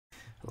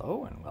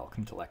Hello and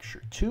welcome to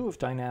Lecture 2 of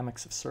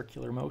Dynamics of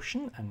Circular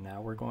Motion, and now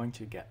we're going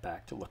to get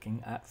back to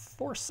looking at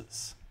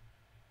forces.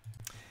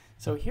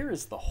 So here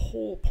is the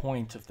whole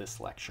point of this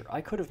lecture.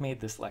 I could have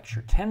made this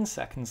lecture 10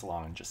 seconds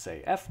long and just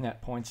say F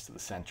net points to the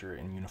center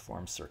in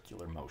uniform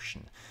circular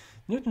motion.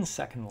 Newton's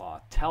second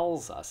law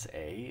tells us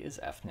A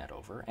is F net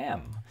over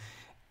m.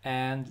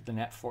 And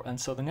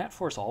so the net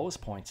force always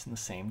points in the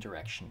same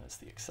direction as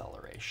the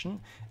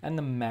acceleration, and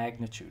the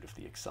magnitude of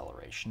the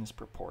acceleration is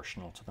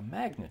proportional to the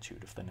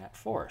magnitude of the net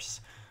force.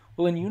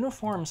 Well, in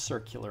uniform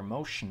circular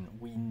motion,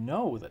 we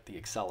know that the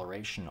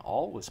acceleration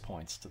always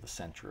points to the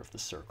center of the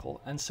circle,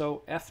 and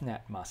so F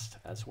net must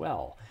as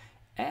well.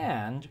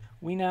 And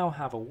we now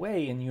have a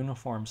way in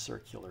uniform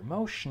circular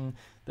motion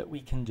that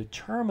we can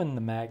determine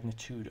the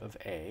magnitude of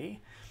A,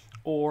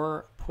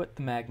 or put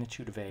the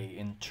magnitude of A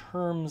in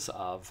terms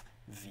of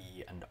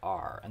V and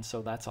R, and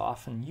so that's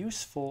often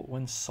useful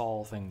when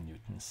solving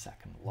Newton's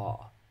second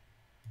law.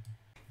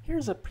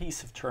 Here's a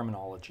piece of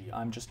terminology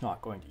I'm just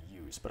not going to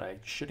use, but I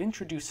should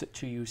introduce it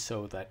to you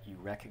so that you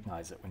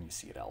recognize it when you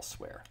see it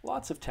elsewhere.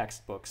 Lots of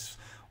textbooks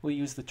will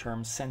use the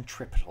term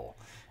centripetal,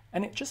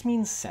 and it just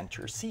means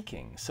center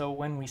seeking. So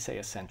when we say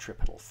a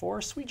centripetal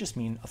force, we just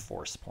mean a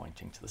force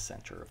pointing to the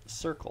center of the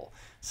circle.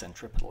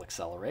 Centripetal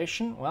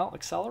acceleration, well,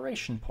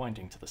 acceleration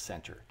pointing to the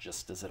center,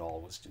 just as it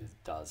always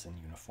does in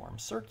uniform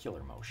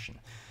circular motion.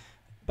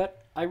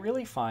 But I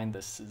really find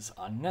this is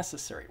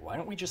unnecessary. Why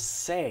don't we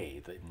just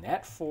say the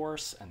net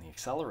force and the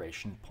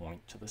acceleration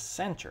point to the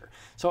center?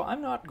 So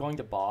I'm not going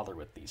to bother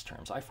with these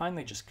terms. I find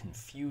they just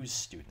confuse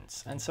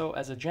students. And so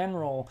as a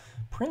general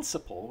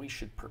principle, we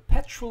should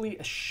perpetually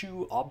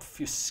eschew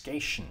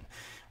obfuscation.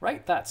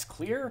 Right? That's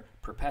clear.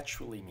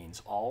 Perpetually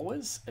means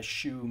always.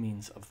 Eschew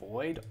means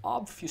avoid.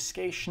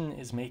 Obfuscation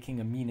is making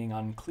a meaning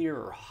unclear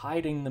or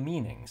hiding the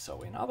meaning.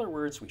 So in other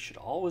words, we should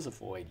always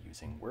avoid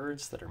using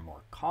words that are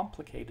more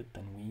complicated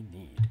than we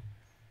need.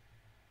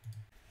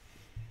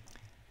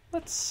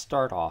 Let's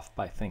start off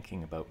by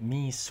thinking about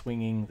me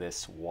swinging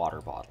this water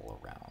bottle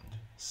around.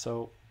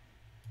 So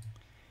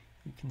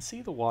you can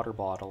see the water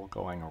bottle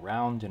going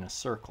around in a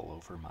circle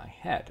over my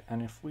head.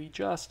 And if we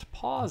just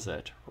pause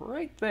it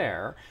right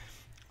there,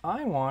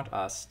 I want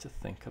us to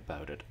think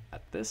about it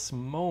at this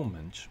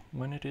moment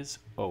when it is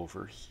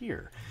over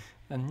here.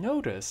 And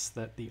notice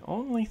that the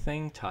only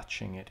thing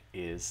touching it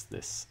is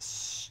this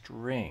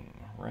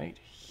string right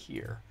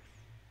here.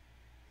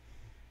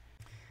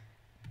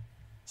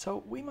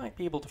 So we might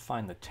be able to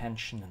find the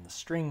tension in the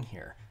string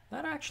here.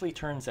 That actually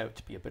turns out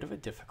to be a bit of a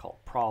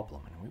difficult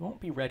problem, and we won't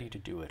be ready to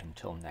do it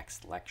until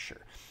next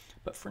lecture.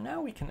 But for now,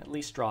 we can at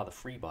least draw the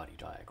free body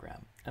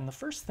diagram. And the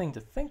first thing to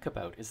think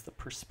about is the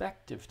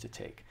perspective to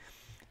take.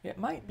 It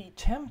might be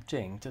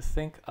tempting to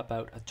think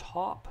about a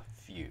top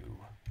view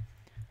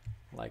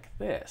like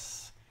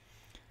this.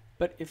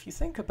 But if you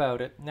think about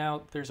it,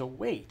 now there's a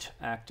weight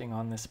acting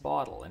on this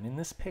bottle, and in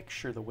this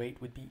picture the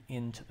weight would be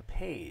into the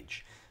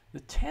page. The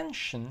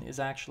tension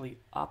is actually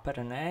up at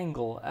an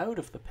angle out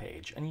of the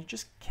page, and you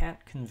just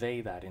can't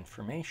convey that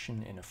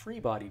information in a free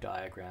body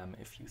diagram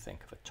if you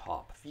think of a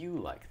top view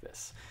like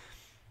this.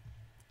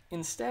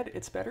 Instead,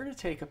 it's better to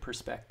take a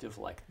perspective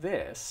like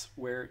this,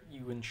 where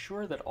you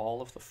ensure that all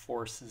of the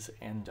forces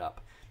end up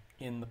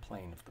in the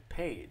plane of the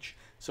page.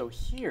 So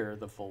here,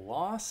 the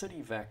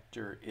velocity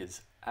vector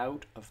is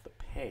out of the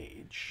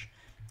page.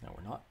 Now,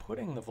 we're not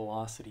putting the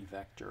velocity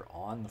vector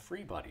on the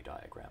free body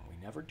diagram. We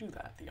never do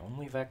that. The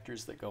only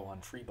vectors that go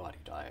on free body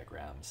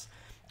diagrams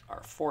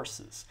are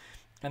forces.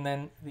 And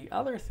then the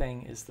other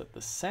thing is that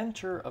the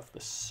center of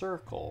the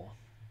circle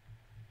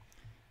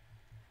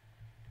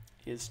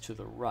is to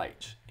the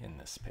right in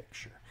this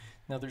picture.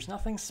 Now there's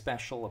nothing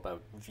special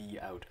about V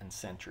out and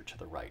center to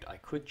the right. I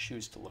could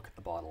choose to look at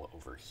the bottle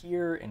over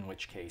here, in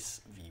which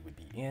case V would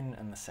be in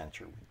and the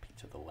center would be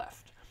to the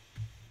left.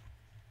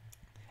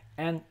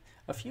 And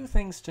a few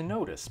things to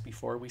notice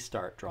before we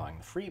start drawing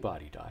the free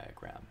body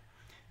diagram.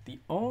 The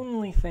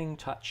only thing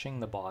touching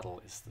the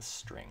bottle is the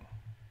string,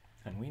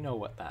 and we know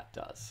what that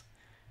does.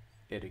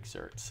 It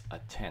exerts a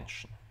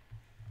tension.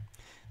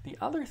 The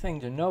other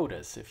thing to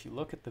notice, if you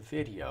look at the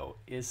video,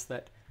 is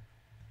that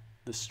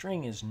the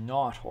string is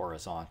not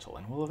horizontal,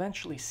 and we'll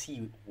eventually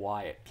see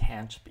why it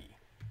can't be.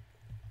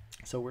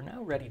 So we're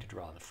now ready to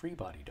draw the free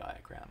body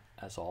diagram.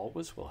 As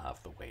always, we'll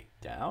have the weight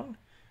down,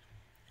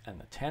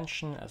 and the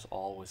tension, as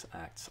always,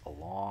 acts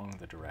along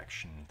the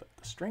direction that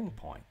the string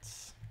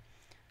points.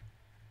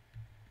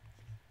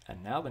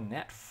 And now the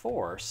net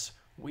force,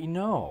 we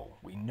know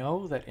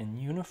that in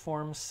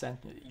uniform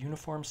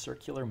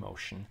circular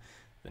motion,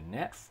 the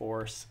net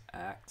force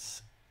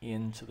acts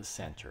into the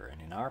center,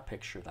 and in our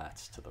picture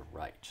that's to the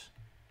right.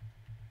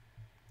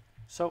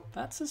 So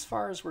that's as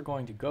far as we're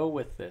going to go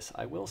with this.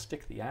 I will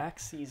stick the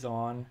axes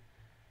on,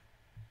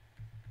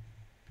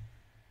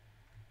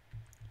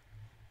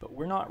 but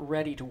we're not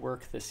ready to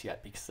work this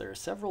yet because there are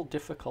several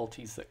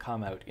difficulties that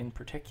come out. In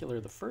particular,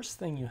 the first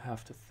thing you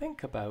have to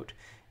think about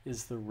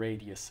is the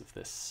radius of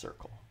this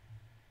circle.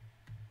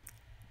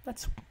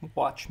 Let's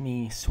watch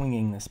me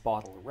swinging this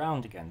bottle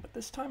around again, but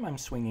this time I'm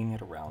swinging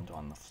it around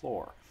on the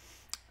floor.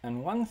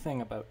 And one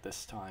thing about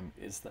this time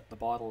is that the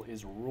bottle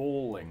is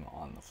rolling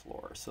on the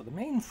floor. So the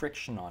main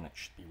friction on it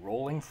should be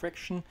rolling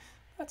friction.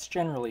 That's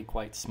generally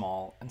quite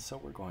small, and so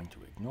we're going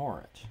to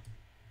ignore it.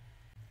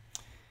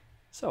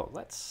 So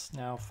let's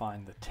now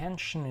find the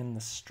tension in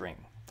the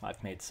string.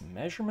 I've made some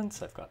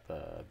measurements. I've got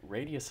the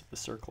radius of the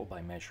circle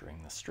by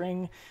measuring the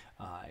string.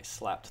 I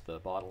slapped the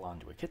bottle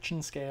onto a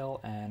kitchen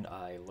scale, and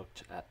I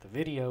looked at the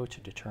video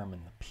to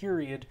determine the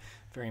period,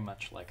 very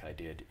much like I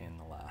did in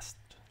the last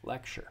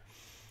lecture.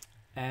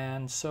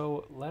 And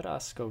so let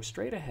us go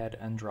straight ahead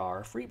and draw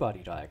our free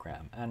body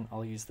diagram. And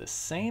I'll use the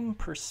same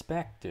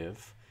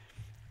perspective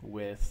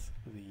with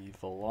the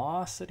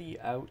velocity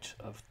out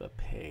of the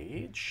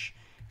page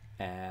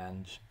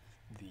and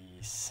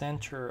the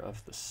center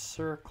of the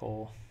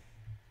circle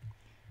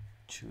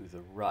to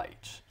the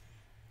right.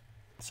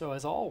 So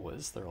as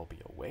always, there will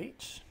be a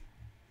weight,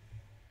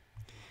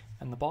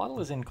 and the bottle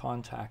is in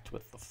contact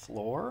with the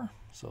floor,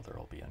 so there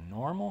will be a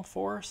normal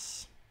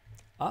force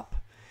up.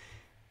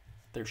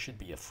 There should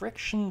be a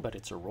friction, but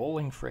it's a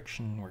rolling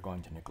friction. We're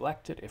going to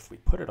neglect it. If we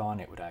put it on,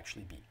 it would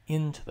actually be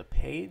into the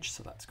page,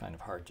 so that's kind of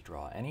hard to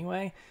draw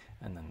anyway.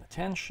 And then the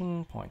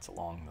tension points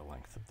along the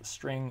length of the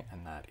string,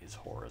 and that is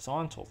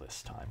horizontal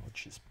this time,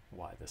 which is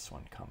why this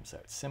one comes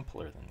out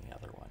simpler than the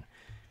other one.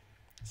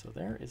 So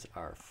there is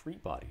our free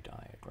body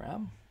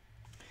diagram.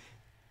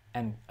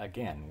 And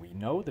again, we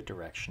know the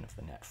direction of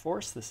the net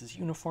force. This is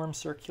uniform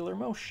circular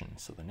motion,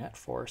 so the net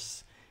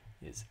force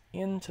is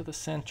into the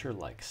center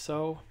like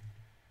so.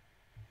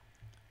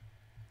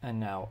 And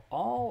now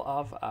all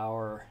of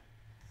our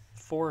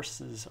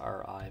forces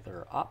are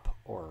either up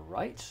or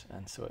right,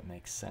 and so it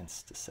makes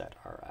sense to set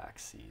our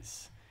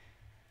axes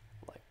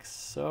like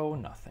so,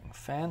 nothing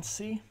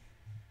fancy.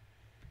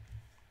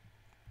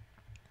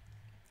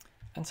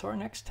 And so our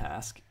next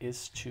task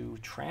is to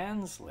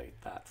translate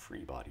that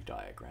free body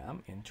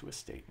diagram into a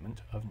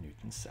statement of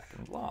Newton's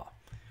second law.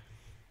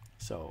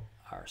 So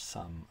our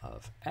sum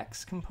of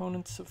x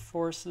components of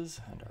forces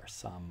and our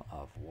sum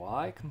of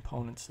y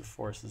components of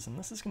forces, and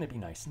this is going to be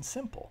nice and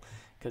simple,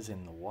 because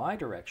in the y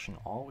direction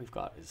all we've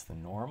got is the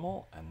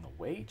normal and the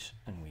weight,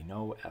 and we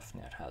know F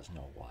net has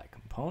no y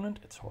component,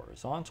 it's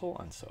horizontal,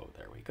 and so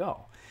there we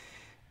go.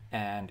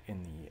 And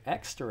in the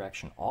x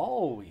direction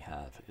all we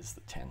have is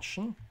the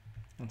tension,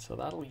 and so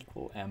that'll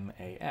equal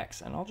max.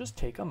 And I'll just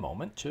take a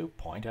moment to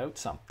point out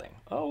something.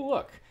 Oh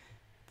look,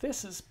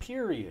 this is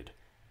period,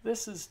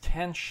 this is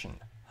tension.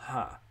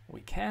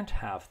 We can't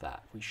have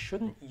that. We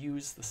shouldn't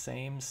use the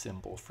same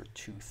symbol for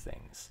two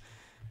things.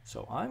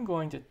 So I'm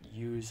going to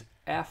use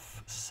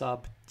F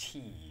sub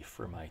t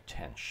for my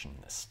tension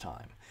this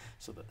time,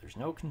 so that there's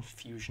no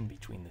confusion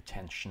between the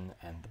tension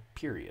and the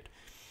period.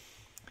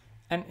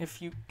 And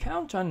if you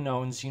count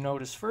unknowns, you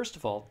notice, first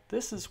of all,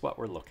 this is what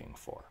we're looking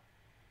for.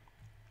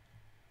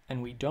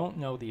 And we don't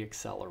know the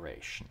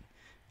acceleration.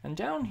 And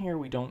down here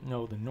we don't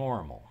know the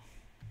normal.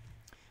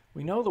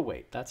 We know the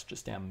weight, that's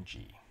just mg,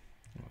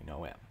 and we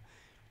know m.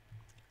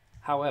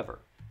 However,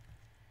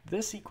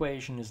 this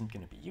equation isn't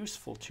going to be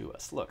useful to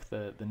us. Look,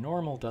 the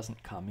normal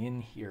doesn't come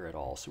in here at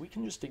all, so we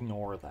can just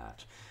ignore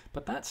that.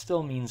 But that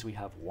still means we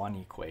have one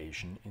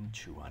equation in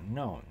two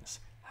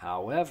unknowns.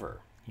 However,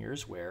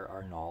 here's where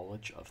our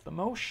knowledge of the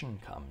motion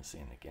comes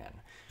in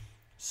again.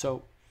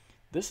 So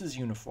this is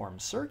uniform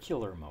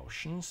circular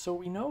motion, so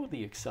we know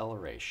the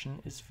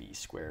acceleration is v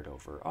squared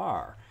over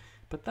r.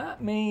 But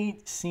that may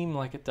seem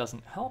like it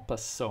doesn't help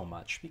us so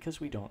much because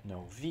we don't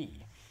know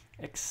v.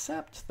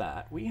 Except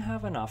that we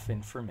have enough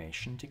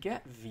information to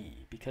get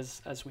v,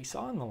 because as we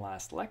saw in the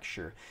last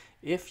lecture,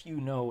 if you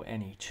know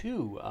any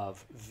two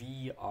of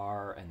v,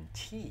 r, and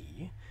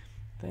t,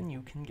 then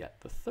you can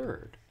get the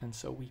third. And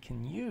so we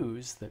can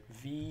use that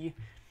v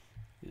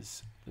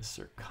is the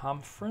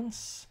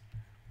circumference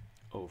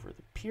over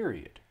the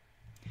period.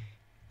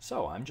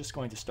 So I'm just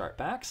going to start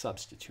back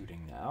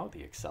substituting now.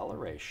 The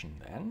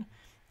acceleration then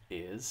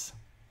is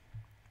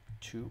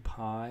 2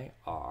 pi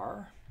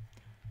r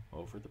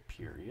over the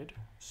period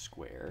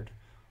squared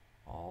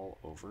all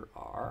over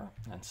r,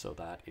 and so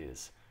that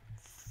is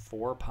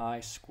 4 pi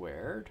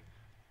squared.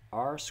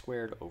 R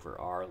squared over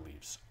r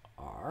leaves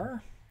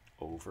r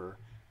over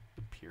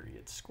the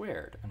period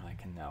squared, and I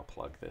can now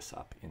plug this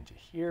up into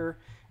here,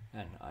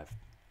 and I've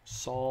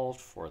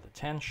solved for the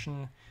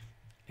tension.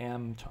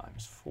 M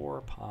times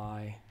 4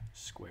 pi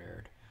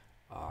squared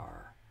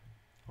r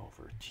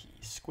over t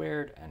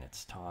squared, and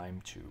it's time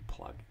to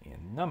plug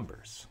in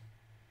numbers.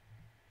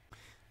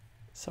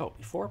 So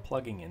before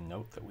plugging in,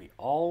 note that we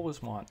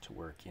always want to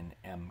work in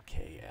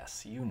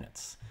MKS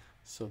units.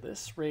 So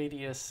this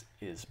radius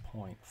is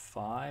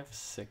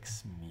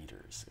 0.56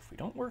 meters. If we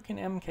don't work in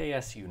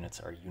MKS units,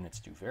 our units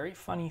do very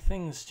funny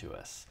things to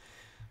us.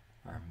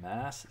 Our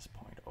mass is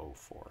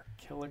 0.04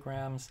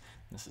 kilograms.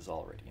 This is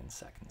already in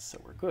seconds,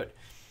 so we're good.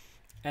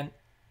 And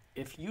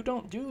if you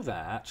don't do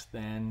that,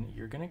 then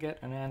you're going to get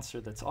an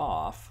answer that's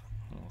off,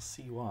 and we'll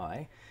see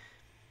why.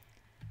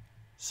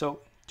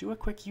 So do a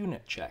quick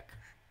unit check.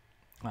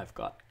 I've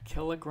got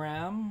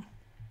kilogram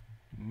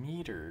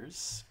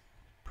meters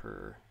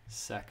per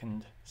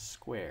second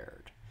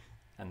squared,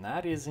 and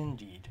that is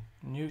indeed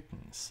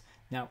newtons.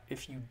 Now,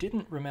 if you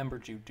didn't remember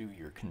to do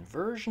your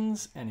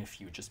conversions, and if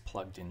you just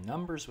plugged in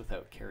numbers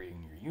without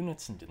carrying your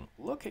units and didn't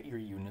look at your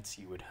units,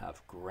 you would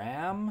have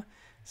gram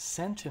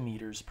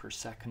centimeters per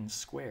second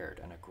squared.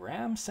 And a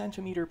gram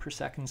centimeter per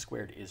second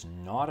squared is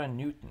not a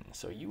newton,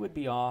 so you would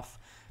be off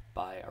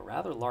by a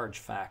rather large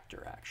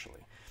factor,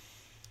 actually.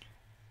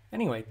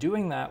 Anyway,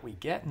 doing that, we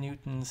get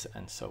newtons,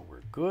 and so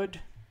we're good.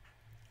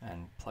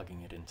 And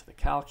plugging it into the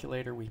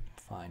calculator, we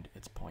find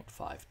it's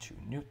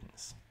 0.52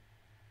 newtons.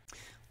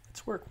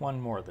 Let's work one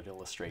more that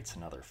illustrates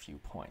another few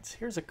points.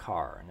 Here's a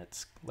car, and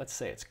let's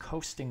say it's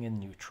coasting in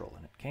neutral,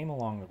 and it came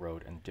along the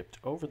road and dipped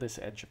over this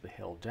edge of the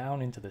hill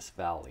down into this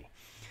valley.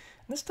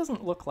 And this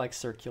doesn't look like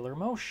circular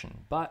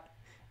motion, but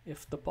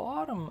if the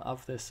bottom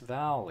of this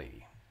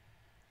valley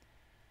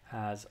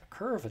has a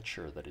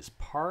curvature that is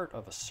part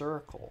of a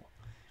circle,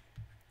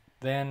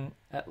 then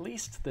at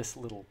least this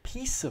little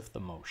piece of the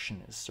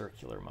motion is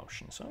circular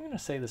motion. So I'm going to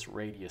say this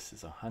radius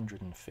is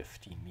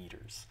 150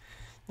 meters.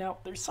 Now,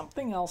 there's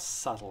something else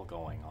subtle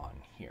going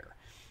on here,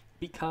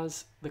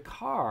 because the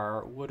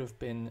car would have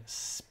been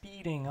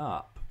speeding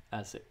up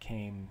as it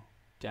came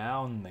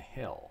down the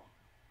hill.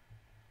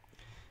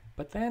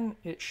 But then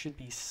it should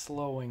be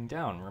slowing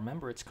down.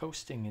 Remember, it's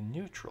coasting in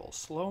neutral,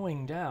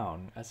 slowing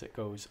down as it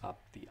goes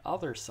up the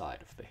other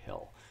side of the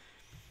hill.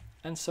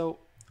 And so,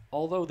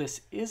 although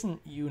this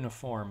isn't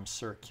uniform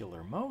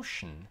circular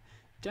motion,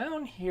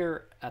 down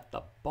here at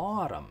the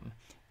bottom,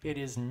 it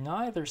is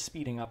neither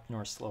speeding up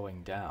nor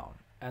slowing down.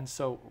 And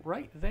so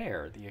right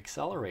there, the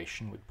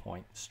acceleration would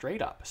point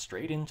straight up,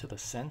 straight into the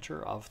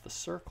center of the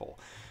circle.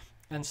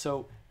 And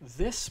so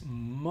this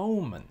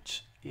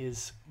moment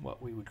is what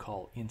we would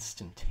call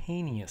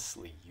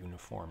instantaneously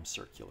uniform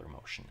circular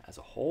motion. As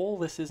a whole,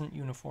 this isn't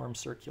uniform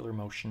circular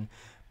motion,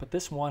 but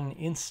this one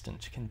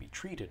instant can be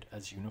treated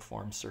as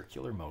uniform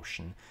circular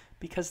motion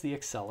because the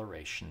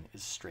acceleration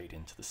is straight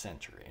into the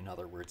center. In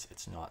other words,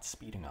 it's not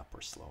speeding up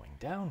or slowing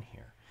down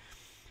here.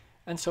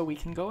 And so we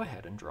can go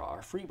ahead and draw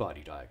our free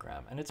body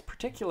diagram, and it's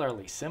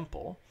particularly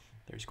simple.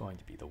 There's going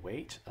to be the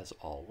weight, as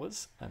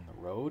always, and the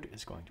road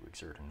is going to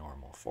exert a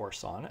normal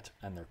force on it,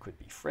 and there could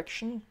be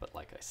friction, but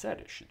like I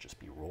said, it should just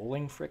be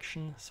rolling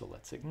friction, so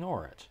let's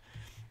ignore it.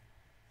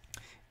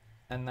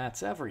 And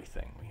that's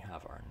everything. We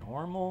have our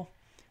normal,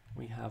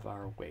 we have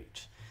our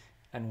weight,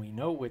 and we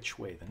know which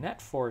way the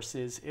net force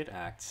is. It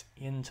acts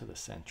into the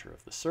center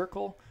of the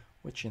circle,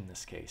 which in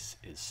this case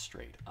is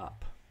straight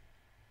up.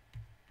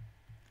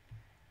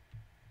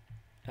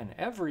 And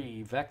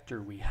every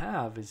vector we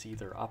have is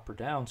either up or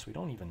down, so we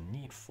don't even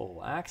need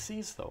full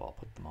axes, though I'll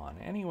put them on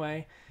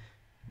anyway.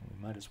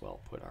 We might as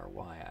well put our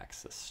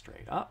y-axis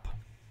straight up.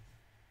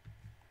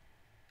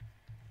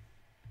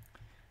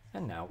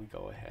 And now we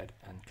go ahead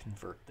and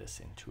convert this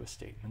into a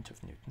statement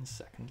of Newton's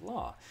second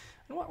law.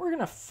 And what we're going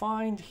to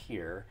find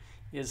here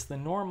is the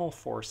normal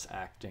force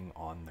acting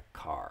on the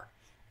car.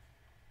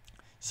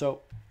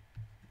 So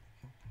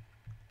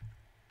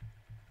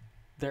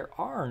there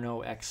are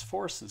no x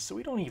forces, so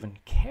we don't even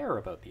care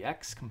about the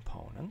x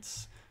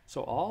components.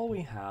 So all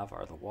we have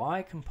are the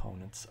y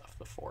components of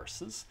the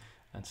forces,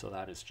 and so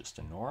that is just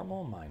a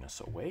normal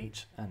minus a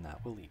weight, and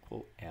that will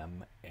equal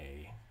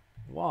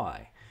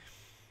ma(y).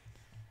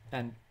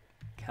 And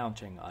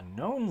counting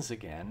unknowns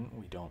again,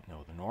 we don't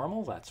know the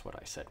normal, that's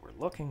what I said we're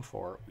looking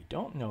for. We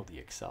don't know the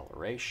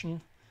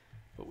acceleration,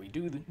 but we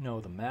do know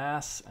the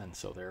mass, and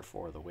so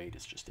therefore the weight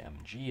is just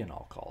mg, and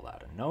I'll call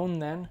that a known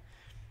then.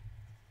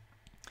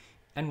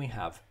 And we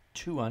have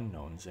two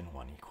unknowns in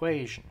one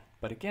equation.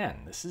 But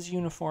again, this is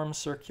uniform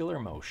circular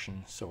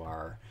motion, so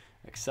our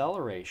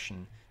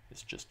acceleration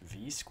is just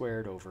v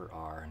squared over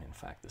r, and in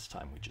fact this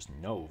time we just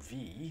know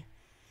v.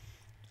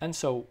 And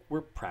so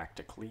we're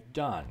practically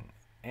done.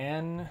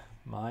 N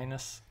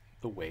minus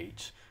the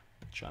weight,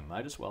 which I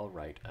might as well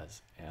write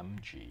as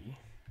mg,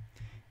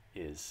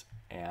 is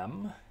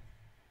m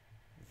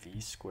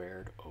v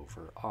squared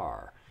over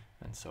r.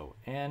 And so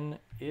n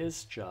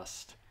is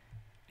just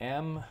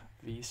m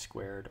v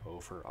squared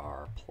over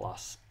r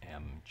plus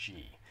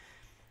mg,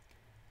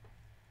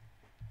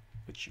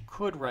 which you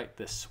could write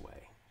this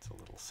way. It's a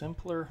little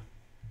simpler.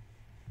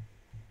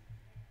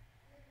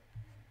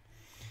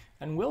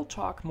 And we'll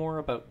talk more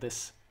about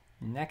this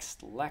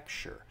next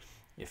lecture.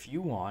 If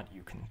you want,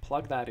 you can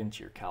plug that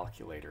into your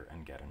calculator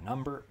and get a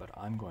number, but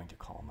I'm going to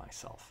call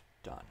myself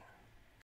done.